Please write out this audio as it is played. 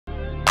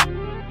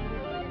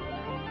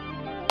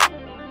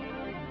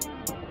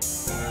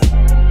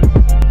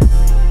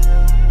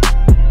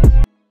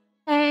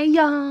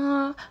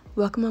y'all,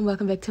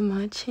 welcome back to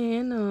my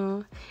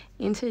channel.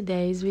 In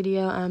today's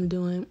video I'm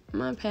doing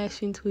my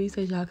passion twist.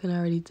 As y'all can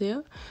already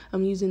tell,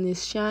 I'm using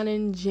this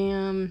shining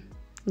jam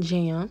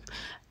and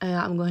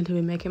I'm going to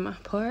be making my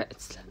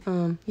parts.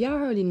 Y'all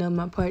already know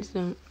my parts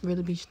don't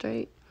really be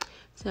straight,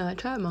 so I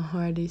tried my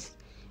hardest.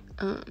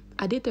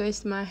 I did the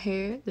rest of my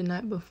hair the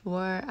night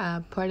before.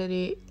 I parted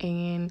it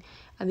and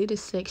I did a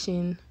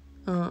section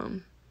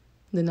the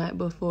night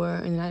before,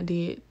 and then I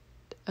did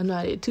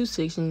two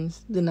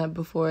sections the night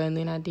before, and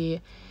then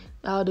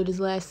I'll do this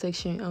last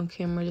section on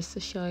camera just to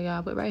show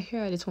y'all. But right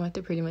here I just wanted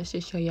to pretty much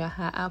just show y'all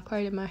how I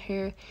parted my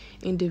hair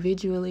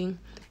individually.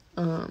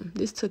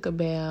 This took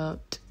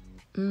about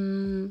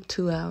 2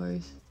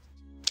 hours.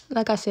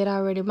 Like I said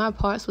already, my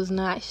parts was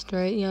not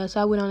straight, so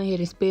I went on ahead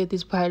and sped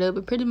this part up.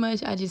 But pretty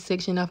much I just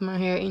sectioned off my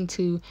hair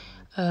into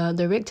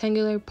the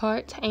rectangular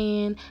parts,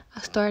 and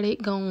I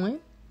started going.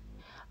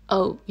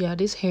 Oh, yeah,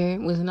 this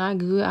hair was not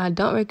good. I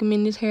don't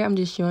recommend this hair. I'm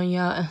just showing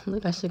y'all.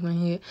 Look, I shook my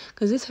head.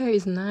 Because this hair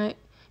was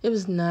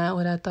not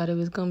what I thought it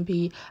was going to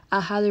be.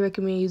 I highly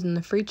recommend using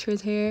the free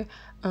twist hair.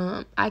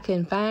 I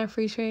couldn't find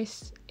free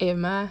twist at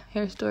my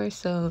hair store,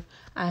 so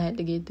I had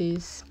to get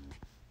this.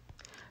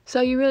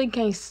 So you really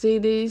can't see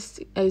this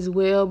as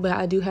well, but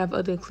I do have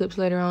other clips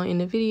later on in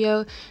the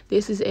video.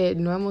 This is at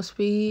normal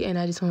speed, and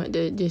I just wanted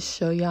to just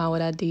show y'all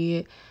what I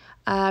did.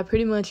 I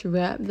pretty much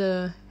wrapped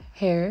the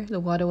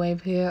water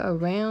wave hair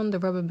around the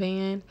rubber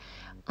band.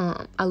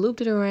 I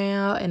looped it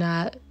around and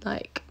I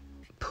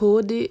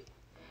pulled it,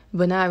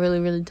 but not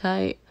really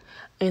tight.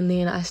 And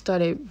then I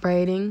started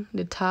braiding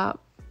the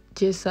top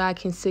just so I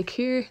can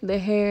secure the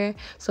hair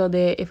so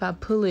that if I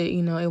pull it,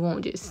 it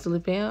won't just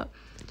slip out.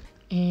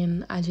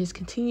 And I just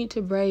continued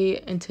to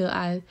braid until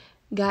I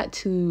got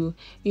to,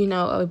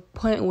 a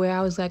point where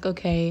I was like,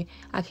 okay,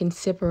 I can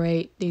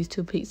separate these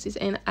two pieces.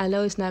 And I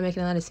know it's not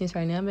making a lot of sense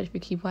right now, but if you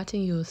keep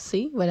watching, you'll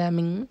see what I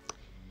mean.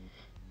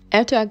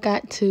 After I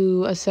got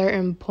to a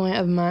certain point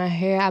of my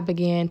hair, I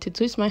began to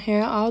twist my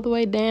hair all the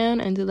way down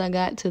until I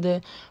got to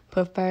the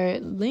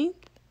preferred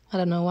length. I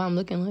don't know why I'm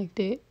looking like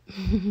that.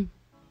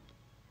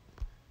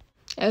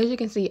 As you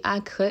can see, I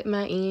cut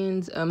my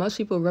ends. Most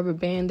people rubber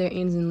band their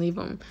ends and leave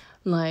them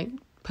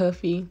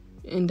puffy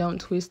and don't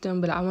twist them,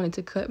 but I wanted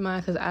to cut mine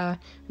because I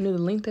knew the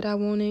length that I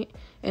wanted.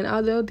 And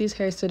although this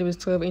hair said it was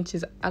 12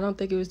 inches, I don't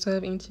think it was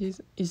 12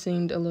 inches. It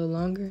seemed a little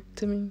longer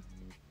to me,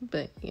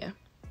 but yeah.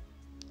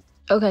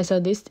 Okay, so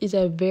this is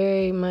a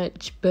very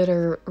much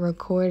better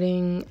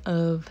recording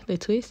of the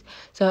twist.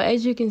 So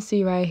as you can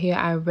see right here,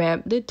 I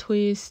wrapped the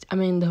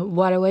the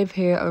water wave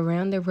hair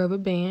around the rubber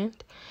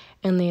band,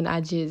 and then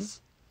I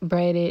just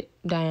braid it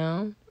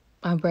down.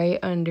 I braid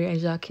under,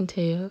 as y'all can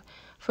tell,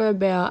 for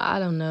about, I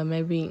don't know,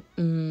 maybe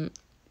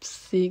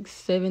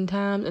 6-7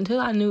 times until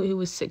I knew it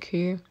was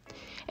secure.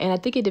 And I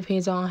think it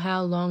depends on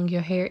how long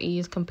your hair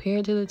is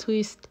compared to the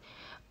twist.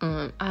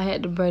 I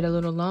had to braid a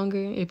little longer.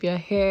 If your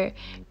hair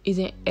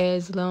isn't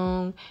as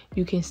long,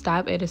 you can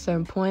stop at a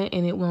certain point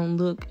and it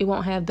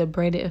won't have the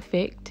braided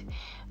effect.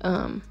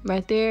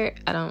 Right there,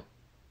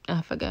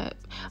 I forgot.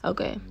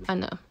 Okay, I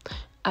know.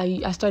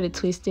 I started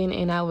twisting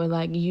and I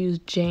would use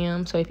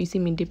jam. So if you see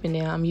me dipping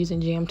down, I'm using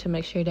jam to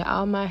make sure that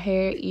all my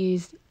hair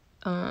is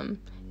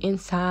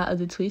inside of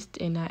the twist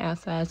and not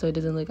outside, so it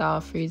doesn't look all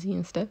frizzy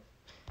and stuff.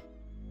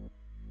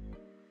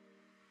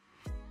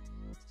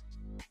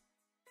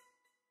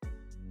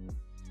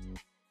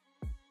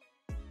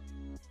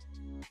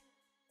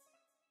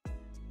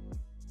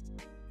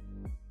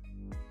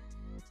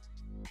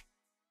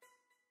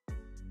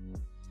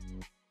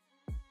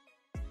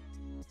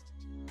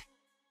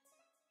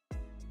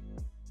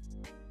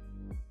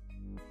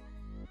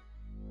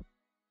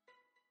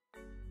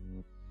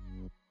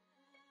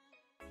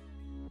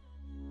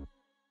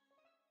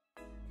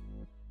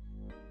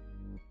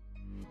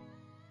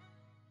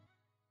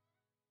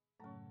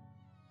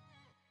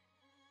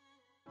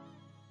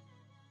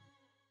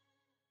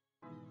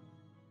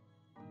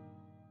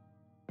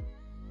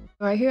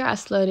 Right here, I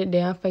slowed it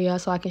down for y'all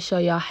so I can show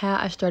y'all how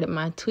I started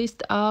my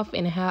twist off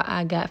and how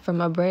I got from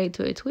a braid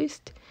to a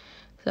twist.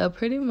 So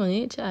pretty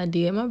much, I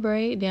did my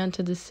braid down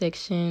to the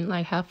section,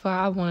 how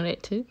far I wanted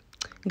it to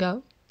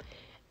go.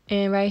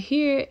 And right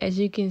here, as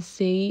you can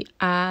see,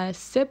 I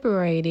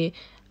separated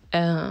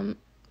a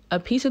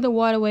piece of the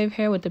water wave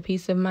hair with a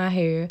piece of my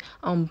hair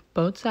on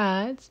both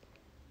sides.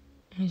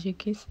 As you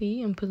can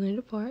see, I'm pulling it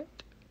apart.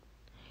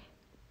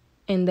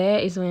 And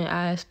that is when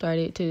I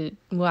started to,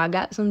 I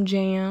got some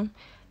jam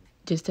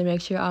just to make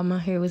sure all my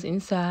hair was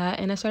inside,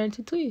 and I started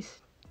to twist.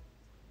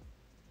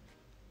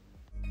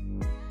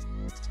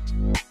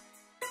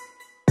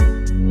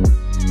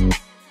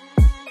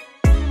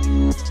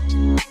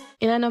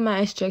 And I know my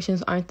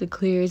instructions aren't the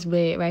clearest,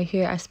 but right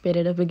here I sped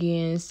it up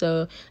again,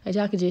 so as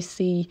y'all can just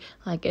see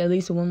at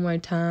least one more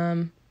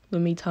time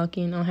with me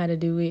talking on how to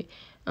do it.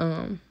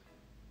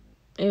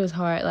 It was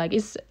hard.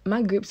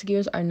 My grip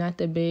skills are not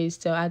the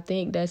best, so I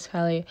think that's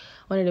probably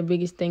one of the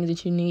biggest things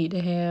that you need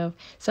to have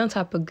some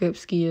type of grip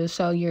skills,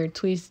 so your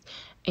twist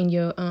and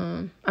your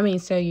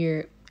so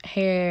your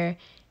hair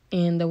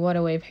and the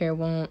water wave hair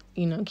won't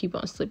keep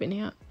on slipping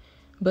out.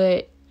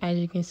 But as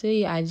you can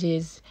see, I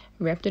just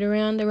wrapped it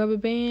around the rubber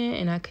band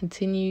and I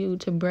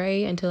continued to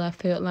braid until I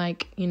felt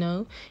like, you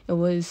know, it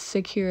was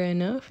secure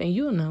enough, and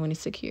you'll know when it's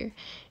secure.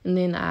 And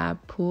then I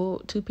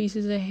pulled 2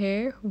 pieces of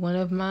hair, one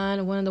of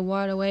mine, one of the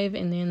water wave,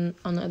 and then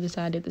on the other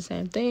side I did the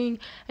same thing,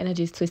 and I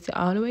just twisted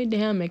all the way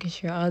down, making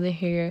sure all the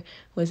hair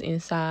was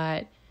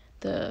inside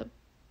the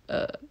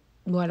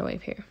water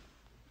wave hair.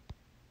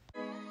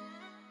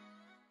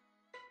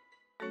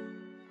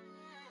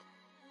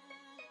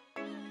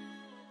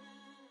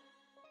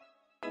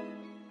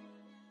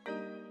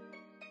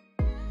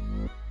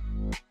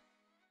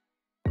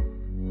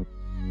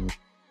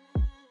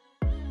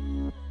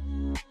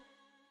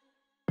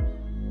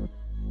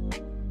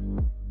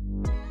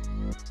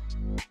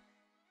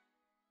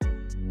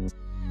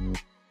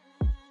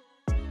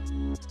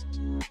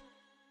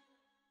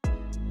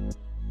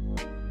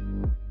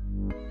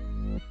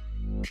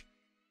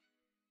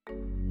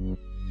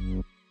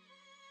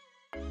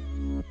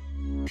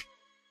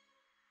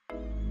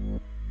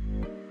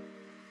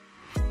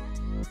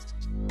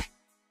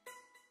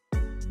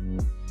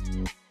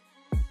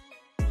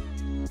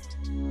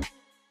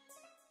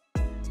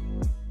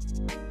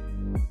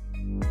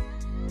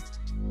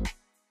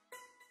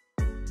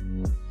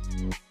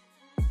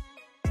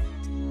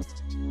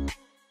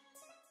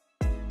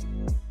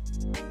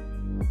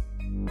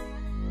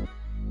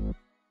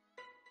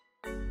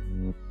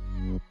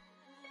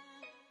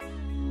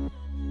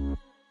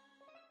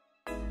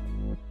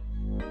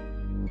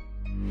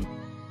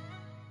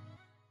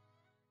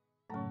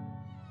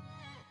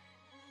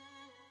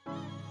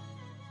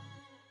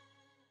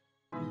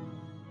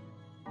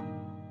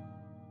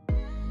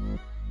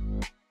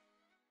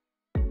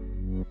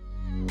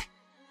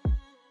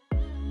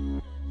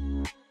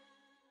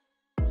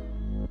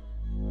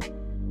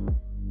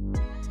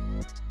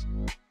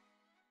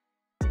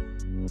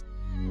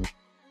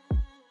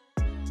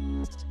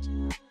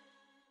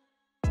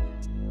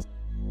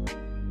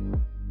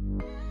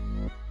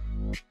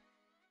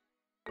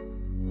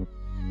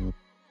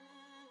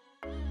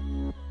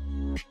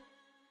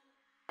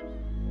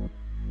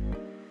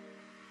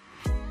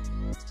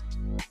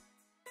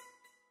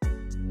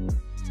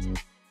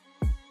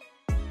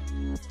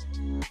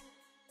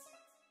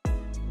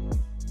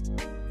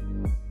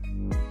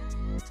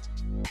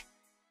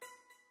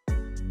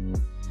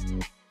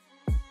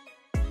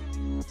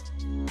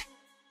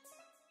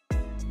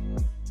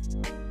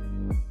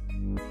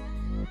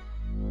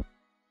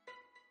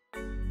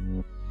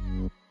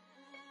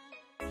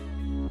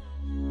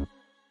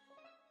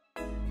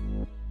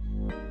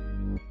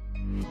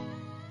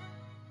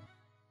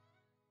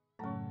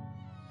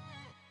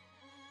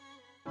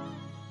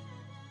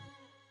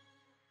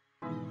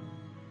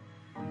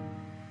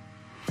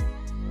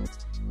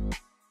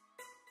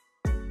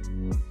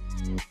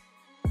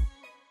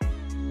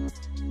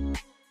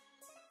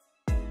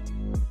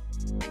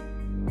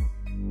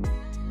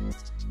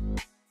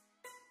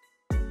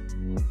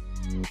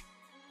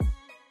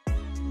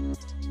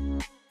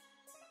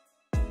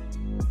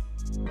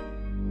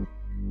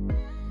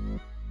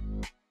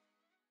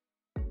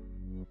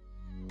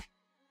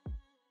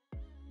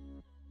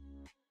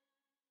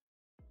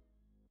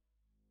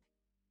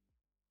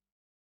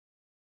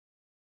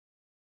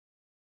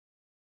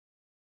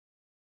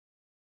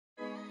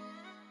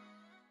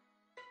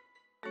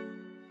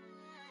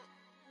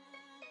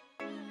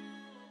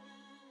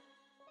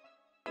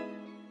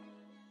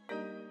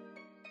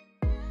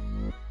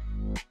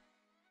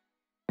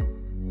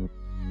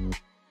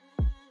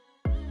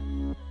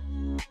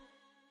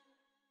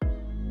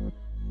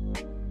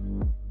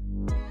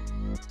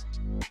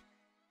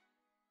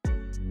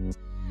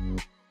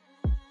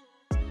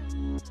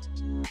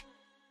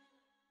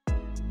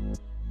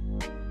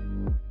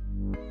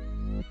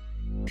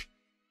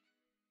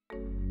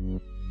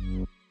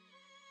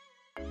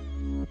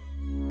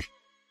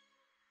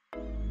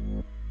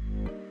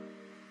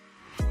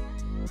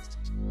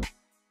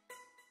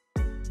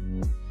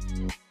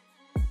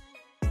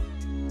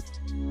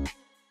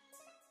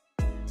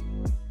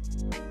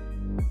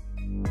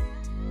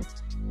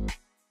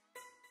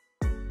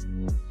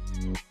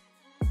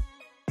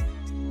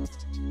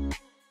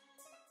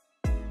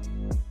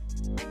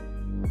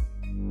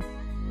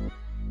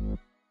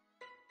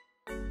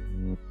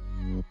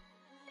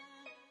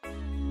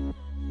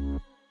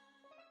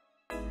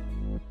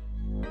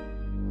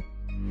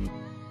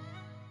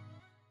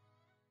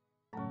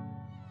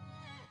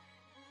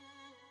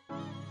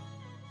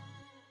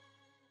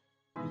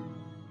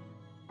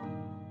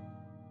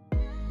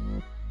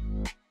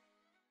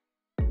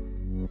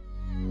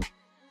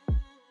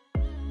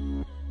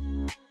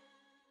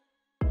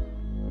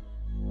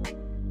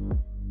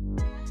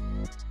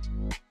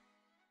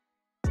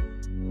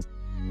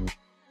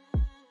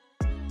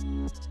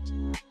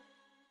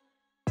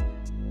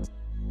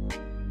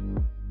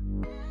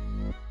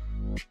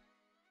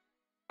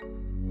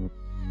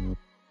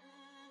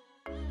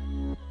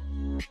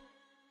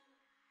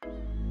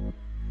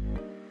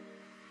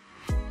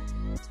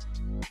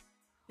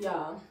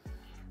 Y'all,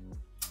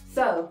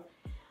 so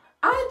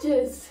I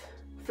just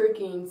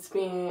freaking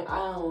spend,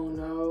 I don't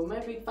know,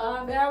 maybe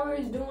 5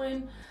 hours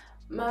doing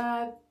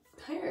my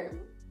hair,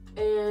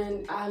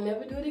 and I'll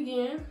never do it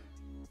again.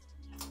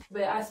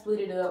 But I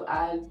split it up.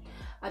 I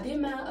did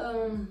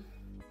my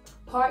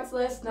parts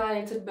last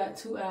night. It took about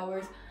 2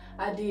 hours.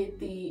 I did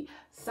the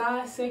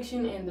side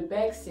section and the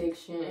back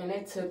section, and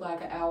it took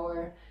like an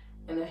hour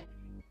and a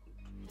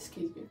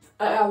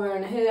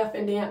half,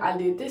 and then I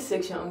did this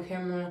section on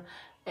camera,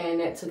 and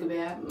that took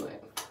about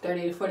like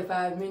 30 to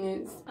 45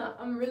 minutes.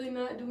 I'm really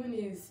not doing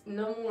this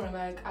no more.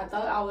 Like, I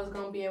thought I was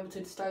gonna be able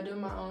to start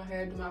doing my own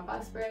hair, do my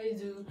body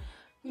sprays, do,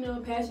 you know,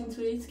 passion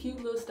twists,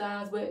 cute little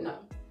styles, but no.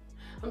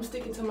 I'm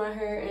sticking to my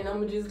hair, and I'm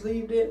gonna just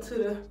leave that to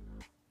the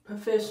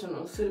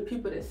professionals, to the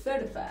people that's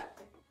certified.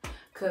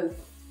 Cause,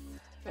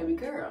 baby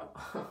girl,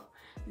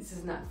 this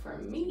is not for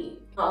me.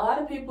 A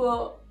lot of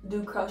people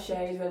do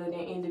crochets rather than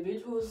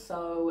individuals,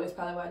 so it's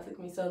probably why it took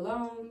me so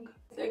long.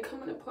 They're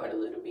coming apart a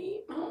little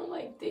bit. I don't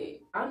like that.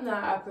 I'm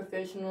not a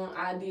professional.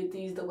 I did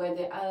these the way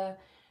that I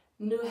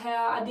knew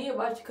how. I did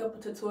watch a couple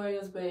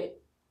tutorials,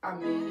 but I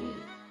mean,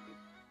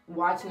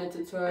 watching a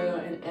tutorial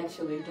and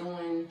actually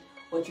doing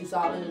what you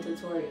saw in the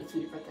tutorial are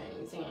 2 different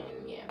things.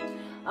 And yeah,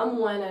 I'm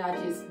one that I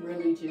just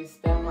really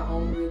just found my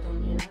own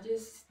rhythm, and I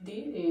just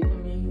did it. I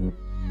mean,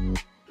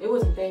 it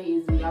wasn't that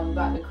easy. I was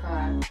about to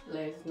cry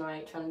last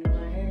night trying to do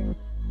my hair.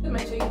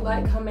 Make sure you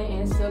like, comment,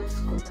 and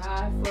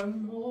subscribe for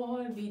more.